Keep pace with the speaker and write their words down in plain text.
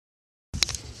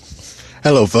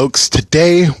Hello, folks.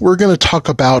 Today we're going to talk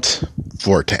about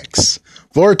Vortexx.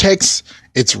 Vortexx,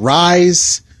 its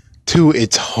rise to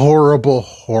its horrible,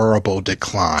 horrible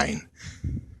decline.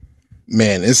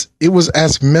 Man, it was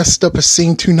as messed up as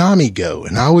seeing Toonami go,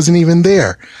 and I wasn't even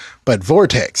there. But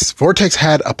Vortexx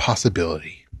had a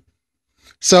possibility.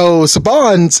 So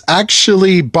Saban's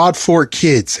actually bought 4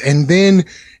 kids, and then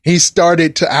he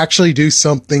started to actually do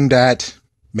something that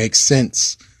makes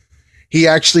sense. He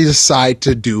actually decided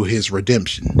to do his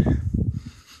redemption.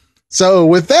 So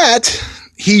with that,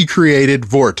 he created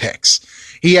Vortexx.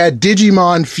 He had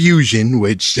Digimon Fusion,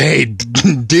 which, hey,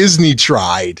 Disney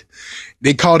tried.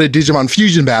 They called it Digimon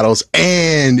Fusion Battles,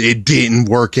 and it didn't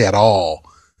work at all.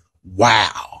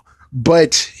 Wow.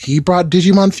 But he brought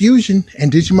Digimon Fusion, and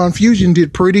Digimon Fusion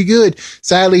did pretty good.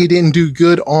 Sadly, it didn't do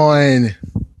good on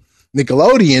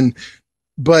Nickelodeon,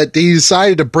 but they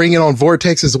decided to bring it on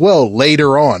Vortexx as well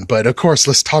later on. But of course,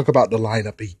 let's talk about the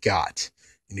lineup he got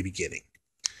in the beginning.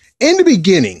 In the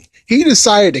beginning, he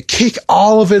decided to kick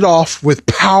all of it off with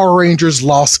Power Rangers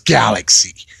Lost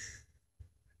Galaxy.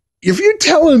 If you're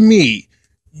telling me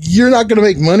you're not going to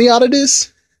make money out of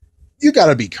this, you got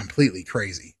to be completely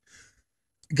crazy.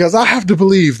 Because I have to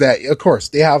believe that, of course,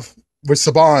 they have, with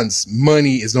Saban's,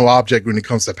 money is no object when it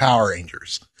comes to Power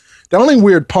Rangers. The only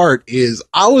weird part is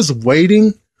I was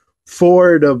waiting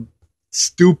for the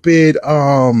stupid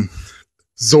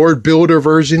Zord Builder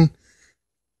version.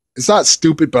 It's not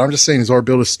stupid, but I'm just saying Zord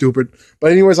Builder is stupid.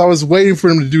 But anyways, I was waiting for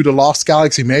them to do the Lost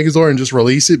Galaxy Megazord and just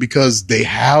release it because they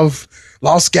have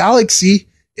Lost Galaxy.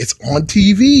 It's on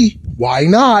TV. Why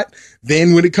not?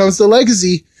 Then when it comes to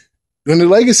Legacy, when the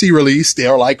Legacy released,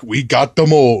 they're like, we got the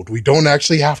mold. We don't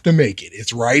actually have to make it.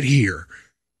 It's right here.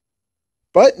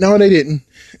 But no, they didn't.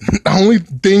 The only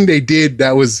thing they did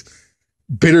that was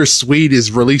bittersweet is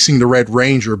releasing the Red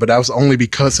Ranger, but that was only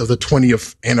because of the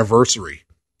 20th anniversary.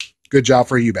 Good job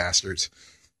for you bastards.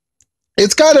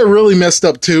 It's kind of really messed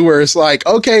up too, where it's like,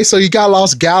 okay, so you got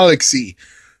Lost Galaxy.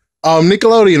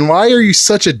 Nickelodeon, why are you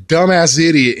such a dumbass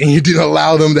idiot and you didn't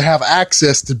allow them to have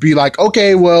access to be like,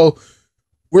 okay, well,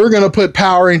 we're going to put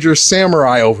Power Rangers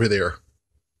Samurai over there.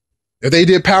 If they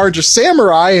did Power Rangers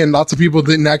Samurai and lots of people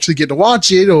didn't actually get to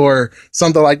watch it or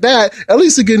something like that, at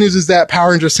least the good news is that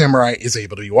Power Rangers Samurai is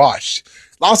able to be watched.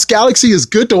 Lost Galaxy is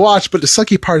good to watch, but the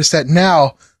sucky part is that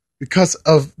now, because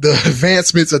of the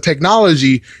advancements of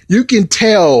technology, you can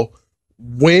tell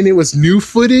when it was new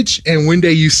footage and when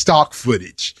they used stock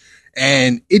footage.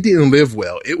 And it didn't live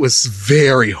well. It was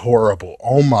very horrible.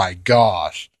 Oh my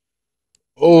gosh.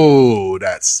 Oh,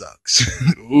 that sucks.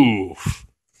 Oof.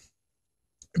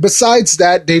 Besides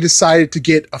that, they decided to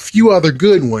get a few other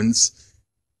good ones.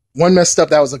 One messed up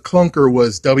that was a clunker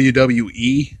was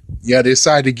WWE. Yeah, they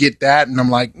decided to get that, and I'm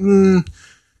like,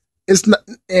 it's not,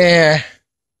 yeah,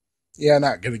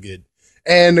 not gonna good.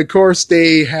 And of course,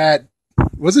 they had,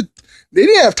 they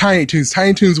didn't have Tiny Toons.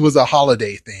 Tiny Toons was a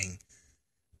holiday thing.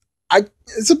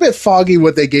 It's a bit foggy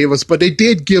what they gave us, but they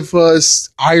did give us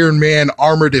Iron Man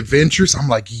Armored Adventures. I'm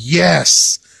like,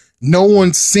 yes. No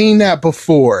one's seen that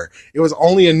before. It was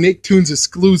only a Nicktoons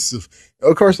exclusive.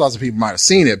 Of course, lots of people might have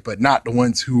seen it, but not the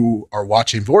ones who are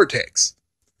watching Vortexx.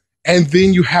 And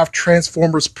then you have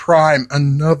Transformers Prime,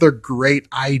 another great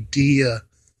idea.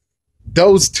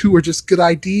 Those two are just good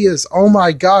ideas. Oh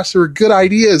my gosh, they were good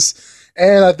ideas.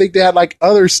 And I think they had like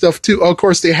other stuff too. Oh, of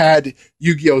course, they had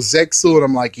Yu-Gi-Oh! Zexal, and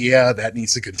I'm like, yeah, that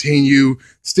needs to continue.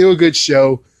 Still a good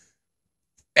show.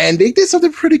 And they did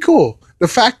something pretty cool. The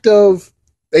fact of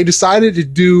they decided to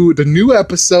do the new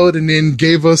episode and then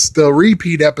gave us the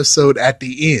repeat episode at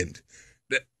the end.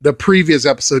 The previous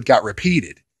episode got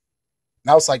repeated.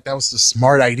 And I was like, that was a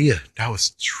smart idea. That was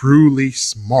truly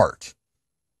smart.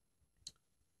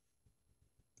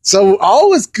 So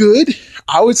all was good.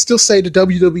 I would still say the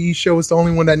WWE show was the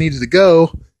only one that needed to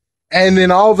go. And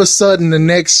then all of a sudden the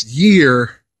next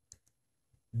year,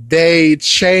 they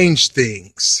changed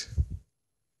things.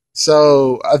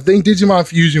 So I think Digimon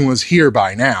Fusion was here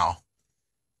by now.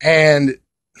 And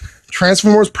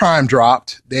Transformers Prime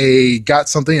dropped. They got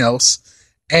something else.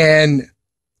 And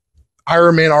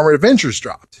Iron Man Armored Adventures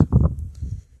dropped.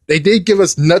 They did give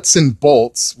us Nuts and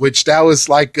Bolts, which that was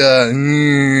like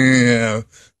a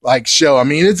show. I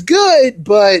mean, it's good,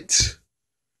 but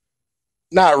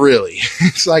not really.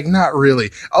 It's like, not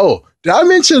really. Oh, did I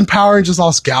mention Power Rangers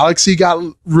Lost Galaxy got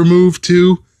removed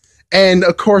too? And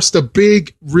of course, the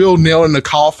big real nail in the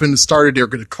coffin that started their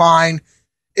decline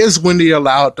is when they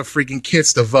allowed the freaking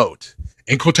kids to vote.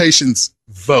 In quotations,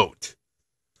 vote.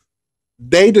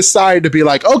 They decided to be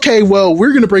like, okay, well, we're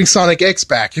going to bring Sonic X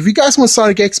back. If you guys want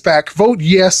Sonic X back, vote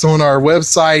yes on our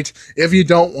website. If you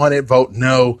don't want it, vote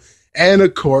no. And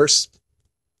of course,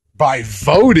 by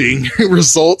voting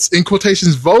results, in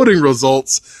quotations, voting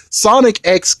results, Sonic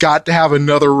X got to have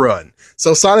another run.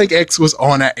 So Sonic X was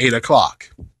on at 8 o'clock.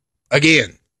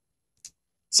 Again,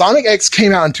 Sonic X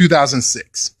came out in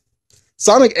 2006.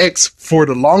 Sonic X, for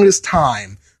the longest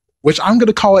time, which I'm going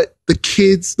to call it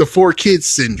the 4 kids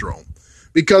syndrome.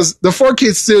 Because the 4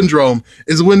 kids syndrome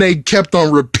is when they kept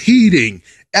on repeating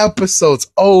episodes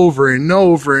over and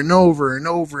over and over and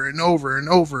over and over and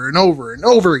over and over and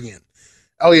over again.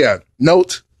 Oh yeah,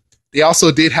 note, they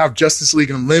also did have Justice League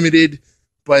Unlimited,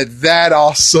 but that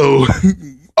also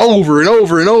over and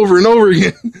over and over and over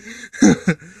again.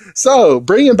 So,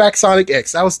 bringing back Sonic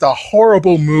X, that was the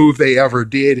horrible move they ever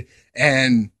did,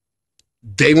 and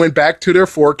they went back to their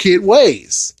 4-kid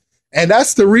ways. And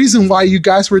that's the reason why you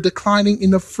guys were declining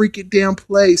in the freaking damn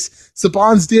place.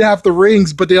 Sabans did have the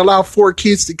rings, but they allowed 4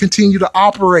 kids to continue to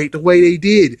operate the way they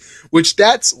did, which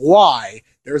that's why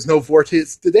there's no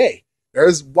Vortexx today.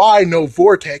 There's why no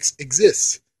Vortexx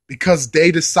exists, because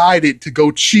they decided to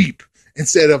go cheap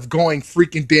instead of going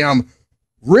freaking damn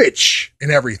rich and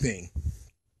everything.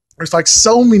 There's like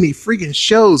so many freaking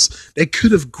shows they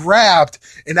could have grabbed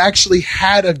and actually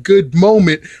had a good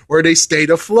moment where they stayed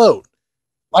afloat.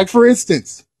 Like, for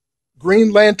instance,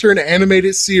 Green Lantern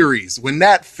animated series, when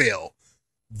that fell,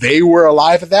 they were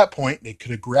alive at that point. They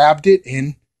could have grabbed it,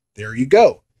 and there you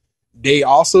go. They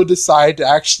also decided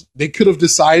to they could have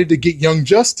decided to get Young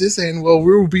Justice, and well,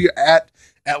 we'll be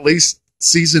at least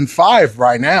season 5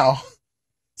 right now.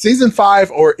 Season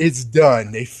 5, or it's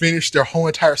done. They finished their whole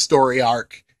entire story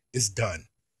arc. It's done.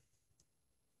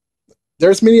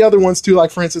 There's many other ones too,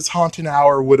 like for instance, Haunted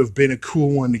Hour would have been a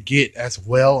cool one to get as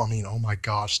well. I mean, oh my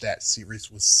gosh, that series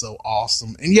was so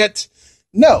awesome. And yet,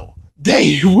 no,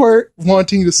 they weren't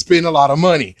wanting to spend a lot of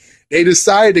money. They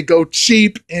decided to go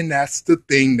cheap, and that's the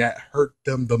thing that hurt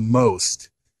them the most.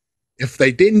 If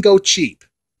they didn't go cheap,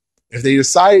 if they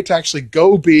decided to actually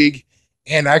go big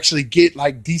and actually get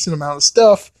like decent amount of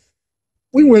stuff,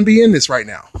 we wouldn't be in this right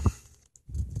now.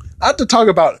 Not to talk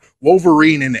about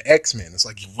Wolverine and the X-Men. It's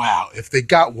like, wow, if they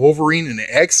got Wolverine and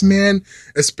the X-Men,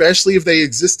 especially if they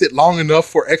existed long enough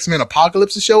for X-Men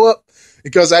Apocalypse to show up,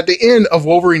 because at the end of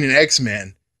Wolverine and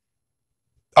X-Men,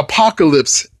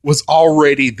 Apocalypse was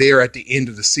already there at the end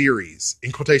of the series,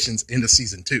 in quotations, into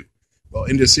season 2. Well,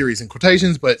 into the series in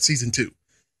quotations, but season 2.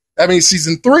 That means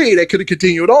season 3, they could have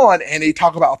continued on, and they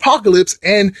talk about Apocalypse,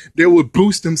 and they would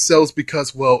boost themselves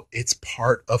because, well, it's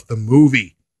part of the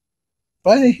movie.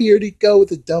 But here they go with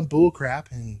the dumb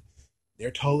bullcrap, and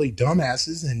they're totally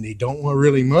dumbasses, and they don't want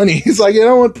really money. It's like, they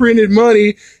don't want printed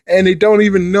money, and they don't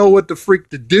even know what the freak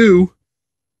to do.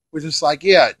 Which is like,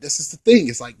 yeah, this is the thing.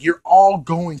 It's like, you're all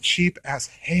going cheap as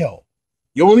hell.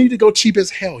 You don't need to go cheap as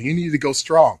hell. You need to go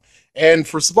strong. And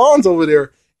for Saban's over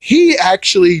there, he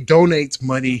actually donates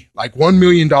money, like $1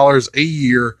 million a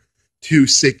year, to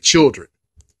sick children.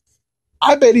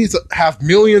 I bet he's have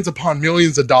millions upon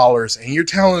millions of dollars, and you're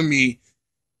telling me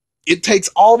it takes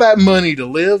all that money to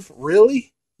live?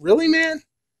 Really? Really, man?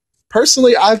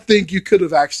 Personally, I think you could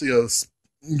have actually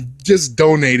just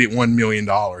donated $1 million,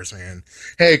 man.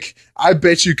 Heck, I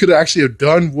bet you could actually have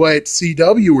done what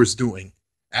CW was doing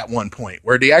at one point,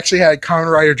 where they actually had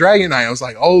Kamen Rider Dragon Knight. I was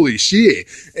like, holy shit.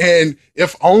 And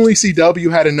if only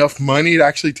CW had enough money to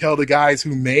actually tell the guys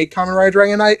who made Kamen Rider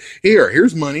Dragon Knight,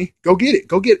 here's money. Go get it.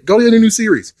 Go get a new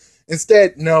series.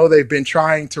 Instead, no, they've been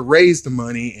trying to raise the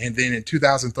money, and then in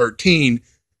 2013,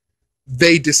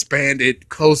 they disbanded,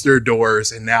 closed their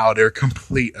doors, and now they're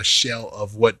complete a shell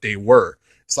of what they were.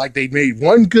 It's like they made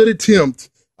one good attempt,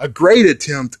 a great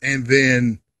attempt, and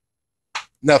then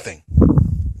nothing.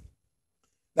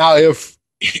 Now, if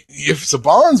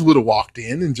Saban's would have walked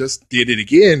in and just did it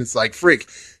again, it's like, frick,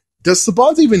 does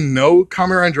Saban's even know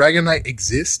Kamen Rider Dragon Knight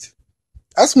exist?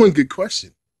 That's one good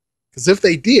question. Because if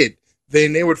they did,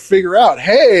 then they would figure out,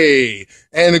 hey,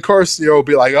 and of course, they'll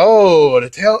be like, oh,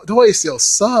 the toy sales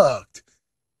sucked.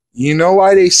 You know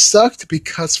why they sucked?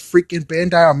 Because freaking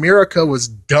Bandai America was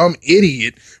dumb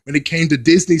idiot when it came to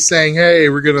Disney saying, hey,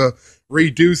 we're going to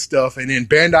redo stuff. And then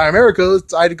Bandai America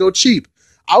decided to go cheap.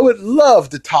 I would love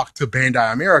to talk to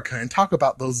Bandai America and talk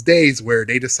about those days where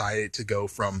they decided to go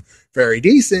from very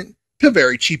decent to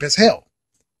very cheap as hell.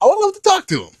 I would love to talk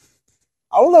to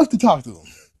them.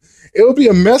 It would be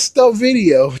a messed up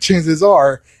video, chances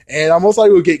are, and I most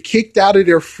likely will get kicked out of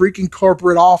their freaking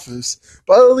corporate office,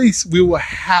 but at least we will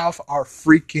have our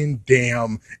freaking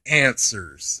damn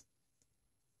answers.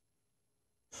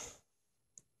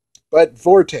 But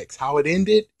Vortexx, how it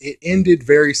ended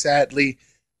very sadly.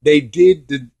 They did,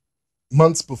 the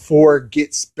months before,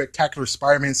 get Spectacular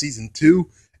Spider-Man Season 2.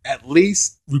 At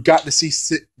least we got to see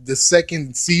the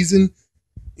second season.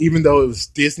 even though it was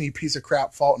Disney piece of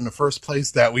crap fault in the first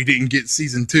place that we didn't get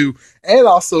season 2 and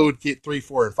also get 3,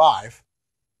 4, and 5.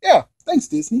 Yeah, thanks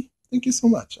Disney. Thank you so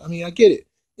much. I mean, I get it.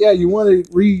 Yeah, you want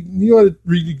to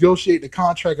renegotiate the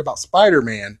contract about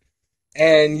Spider-Man,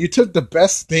 and you took the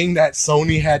best thing that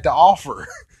Sony had to offer.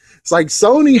 It's like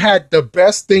Sony had the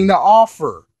best thing to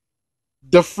offer,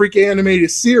 the freaking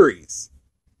animated series.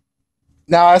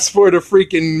 Now, as for the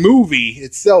freaking movie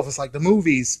itself, it's like the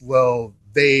movies, well,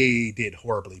 they did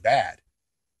horribly bad.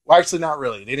 Well, actually, not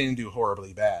really. They didn't do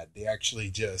horribly bad. They actually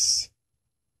just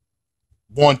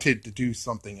wanted to do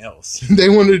something else. They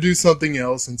wanted to do something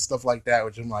else and stuff like that,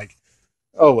 which I'm like,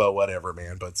 oh, well, whatever,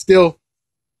 man. But still,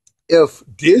 if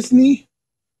Disney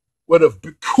would have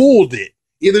cooled it,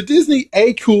 either Disney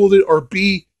A cooled it or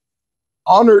B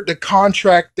honored the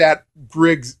contract that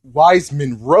Griggs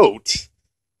Wiseman wrote.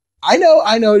 I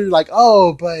know you're like,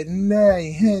 oh, but nah,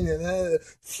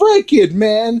 frick it,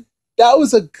 man. That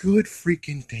was a good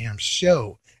freaking damn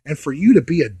show. And for you to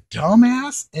be a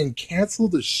dumbass and cancel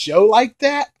the show like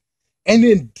that, and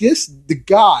then diss the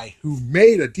guy who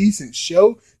made a decent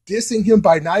show, dissing him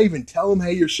by not even telling him,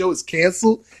 hey, your show is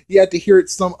canceled, you had to hear it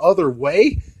some other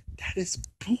way, that is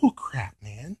bullcrap,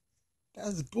 man. That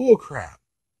is bullcrap.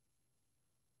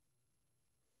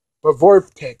 But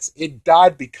Vortexx, it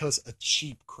died because of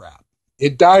cheap crap.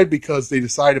 It died because they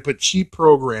decided to put cheap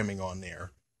programming on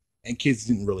there, and kids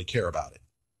didn't really care about it.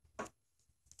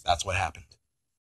 That's what happened.